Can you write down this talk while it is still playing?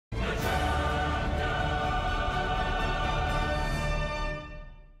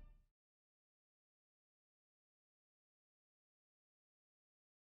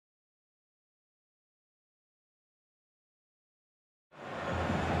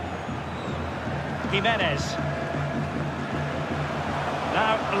Jimenez.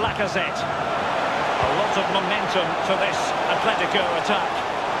 Now Lacazette. A lot of momentum to this Atletico attack.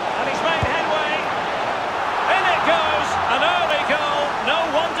 And he's made headway. In it goes, an early goal. No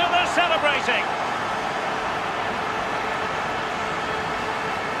wonder they're celebrating.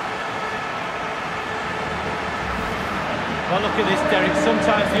 Well, look at this, Derek.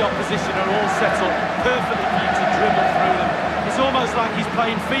 Sometimes the opposition are all set up perfectly for you to dribble through them. It's almost like he's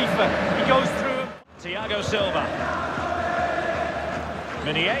playing FIFA. He goes through them. Thiago Silva.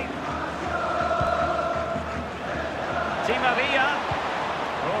 Meunier. Di Maria.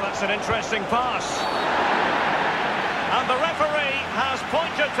 Oh, that's an interesting pass. And the referee has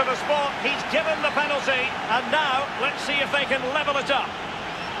pointed to the spot. He's given the penalty. And now, let's see if they can level it up.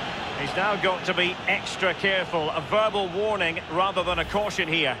 He's now got to be extra careful. A verbal warning rather than a caution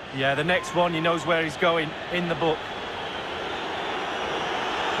here. Yeah, the next one, he knows where he's going in the book.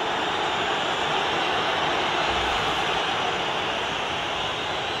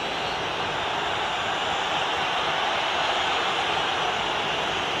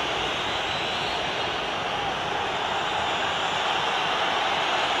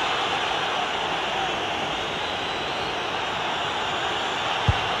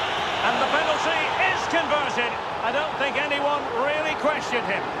 And the penalty is converted. I don't think anyone really questioned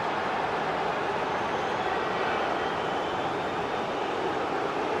him.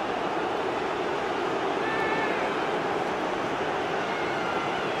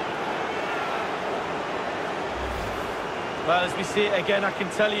 Well, as we see it again, I can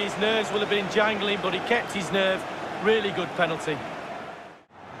tell you his nerves will have been jangling, but he kept his nerve. Really good penalty.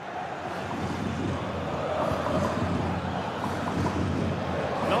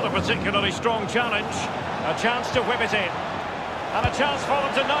 Not a particularly strong challenge. A chance to whip it in. And a chance for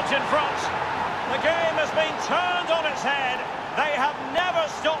them to nudge in front. The game has been turned on its head. They have never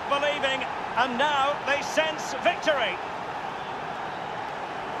stopped believing, and now they sense victory.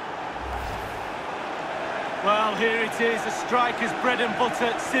 Well, here it is, a striker's bread and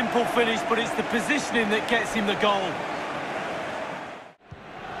butter, simple finish, but it's the positioning that gets him the goal.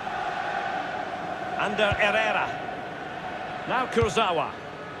 Under Herrera. Now Kurzawa.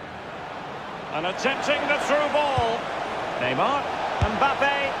 And attempting the through ball. Neymar.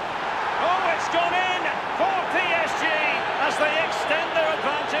 Mbappe. Oh, it's gone in for PSG as they extend their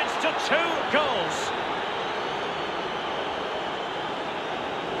advantage to 2 goals.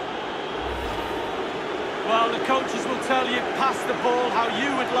 Well, the coaches will tell you, pass the ball how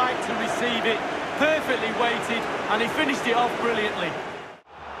you would like to receive it. Perfectly weighted, and he finished it off brilliantly.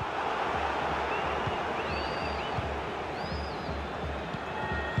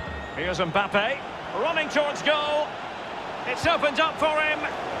 Here's Mbappe, running towards goal. It's opened up for him.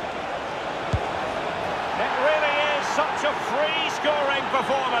 It really is such a free-scoring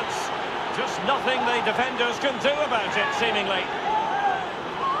performance. Just nothing the defenders can do about it, seemingly.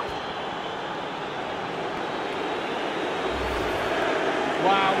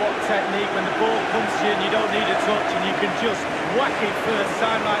 Wow, what technique when the ball comes to you and you don't need a touch and you can just whack it first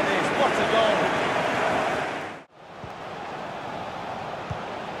time like this. What a goal.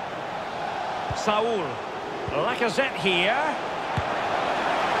 Saul. Lacazette here.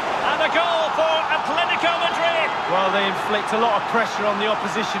 And a goal for Atletico Madrid. Well, they inflict a lot of pressure on the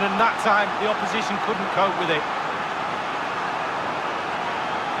opposition, and that time the opposition couldn't cope with it.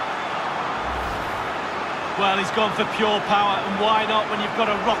 Well, he's gone for pure power, and why not when you've got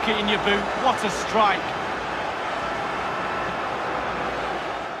a rocket in your boot? What a strike.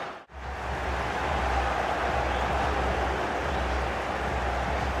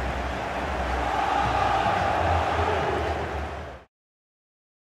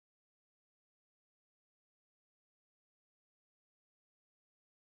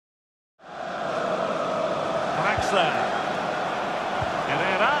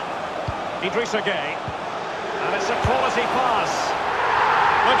 Herrera, Idrissa Gueye, and it's a quality pass.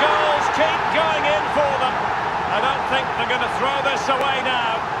 The goals keep going in for them. I don't think they're going to throw this away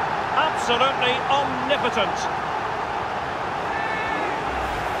now. Absolutely omnipotent.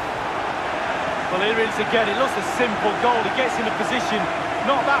 Well, here it is again. It looks a simple goal. He gets in a position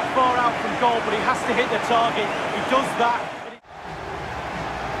not that far out from goal, but he has to hit the target. He does that.